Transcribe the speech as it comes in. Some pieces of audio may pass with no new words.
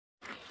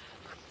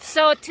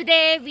So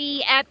today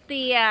we at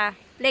the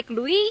Lake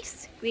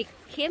Louise. We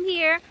came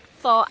here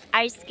for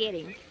ice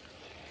skating.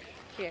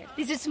 Here.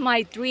 This is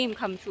my dream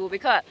come true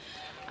because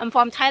I'm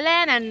from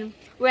Thailand, and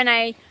when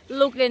I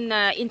looked in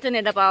the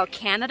internet about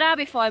Canada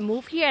before I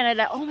moved here, and I'm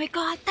like, oh my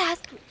god,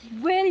 that's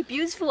really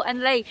beautiful,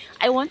 and like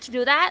I want to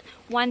do that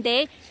one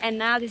day, and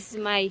now this is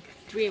my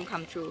dream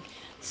come true.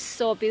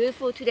 So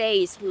beautiful.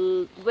 Today is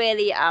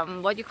really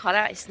what you call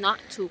it, it's not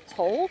too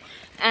cold,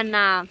 and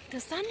the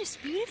sun is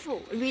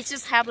beautiful. We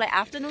just have like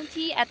afternoon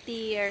tea at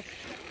the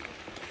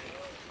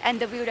and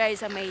the view there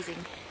is amazing.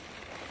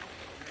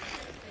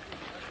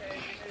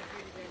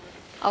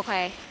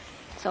 Okay,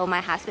 so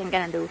my husband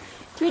gonna do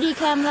 3D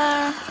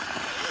camera.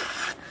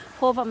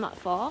 Hope I'm not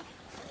fall.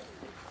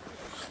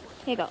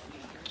 Here you go.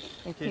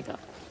 Okay. Here you go.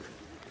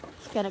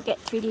 Gonna get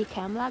 3D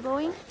camera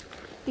going.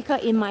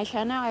 Because in my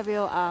channel I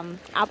will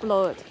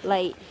upload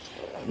like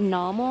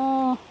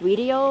normal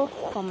video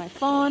from my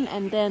phone,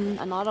 and then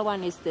another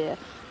one is the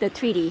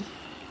 3D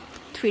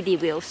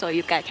view, so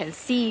you guys can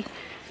see,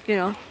 you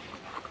know,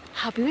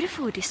 how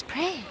beautiful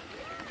display.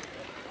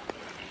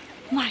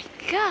 My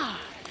god.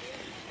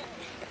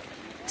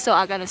 So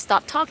I'm gonna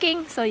stop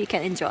talking so you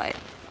can enjoy it.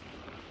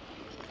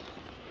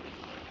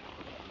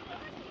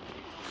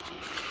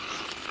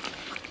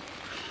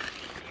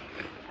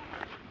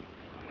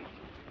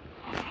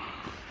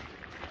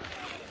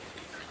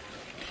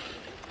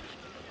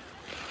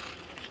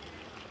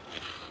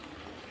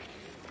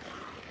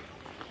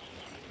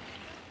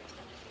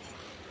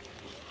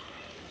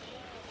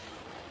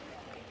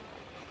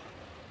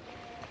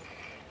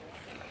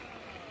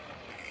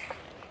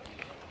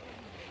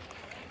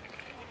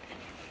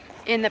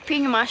 In the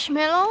pink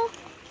marshmallow,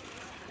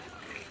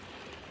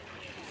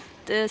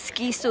 the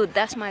ski suit,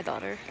 that's my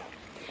daughter,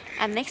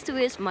 and next to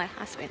it is my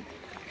husband.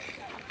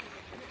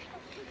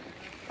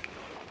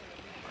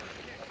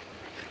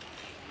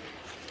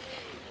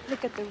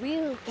 Look at the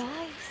wheel,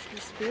 guys.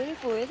 It's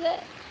beautiful, isn't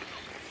it?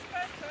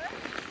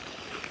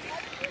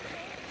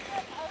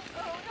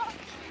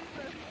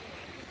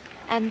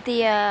 And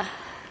the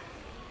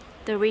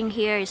ring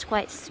here is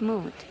quite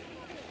smooth.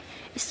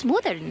 It's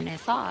smoother than I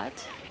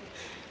thought.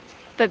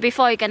 But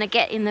before you're gonna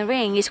get in the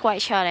ring, it's quite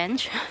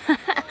challenge.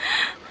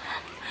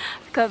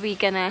 Because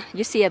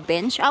you see a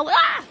bench. Oh,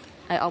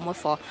 I almost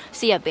fall.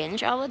 See a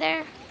bench over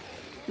there?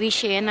 We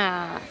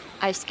share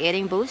ice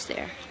skating booth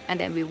there,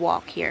 and then we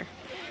walk here.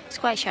 It's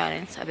quite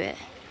challenge a bit.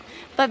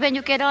 But when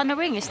you get on the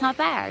ring, it's not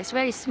bad. It's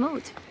very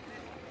smooth.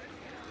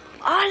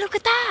 Oh, look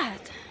at that!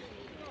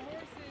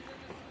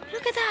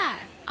 Look at that!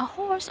 A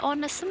horse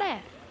on a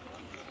sled.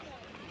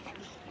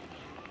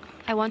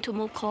 I want to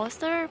move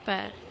closer,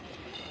 but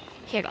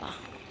here you go.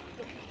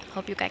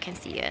 Hope you guys can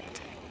see it.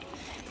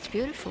 It's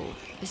beautiful.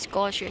 It's a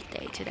gorgeous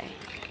day today.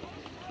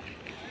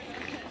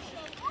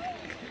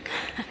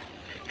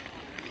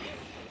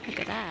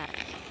 Look at that.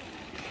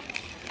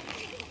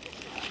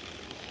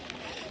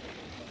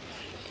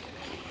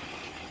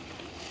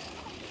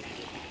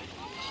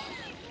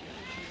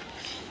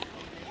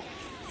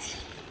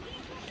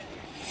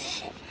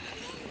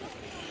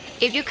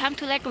 If you come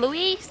to Lake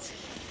Louise,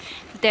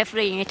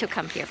 definitely you need to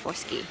come here for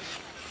ski.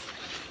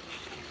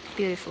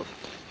 Beautiful.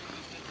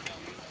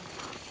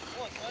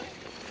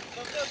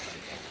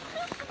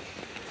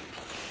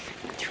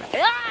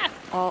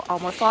 Oh,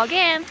 almost fall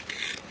again.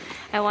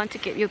 I want to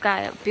give you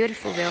guys a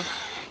beautiful view.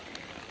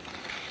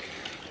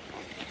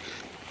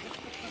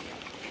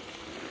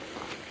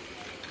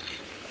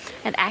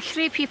 And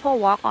actually people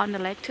walk on the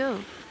lake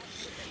too.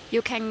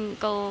 You can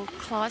go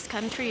cross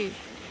country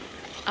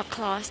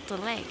across the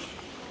lake.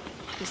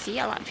 You see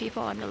a lot of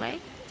people on the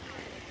lake.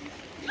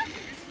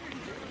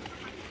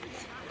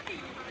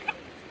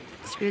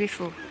 It's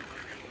beautiful.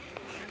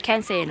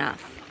 Can't say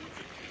enough.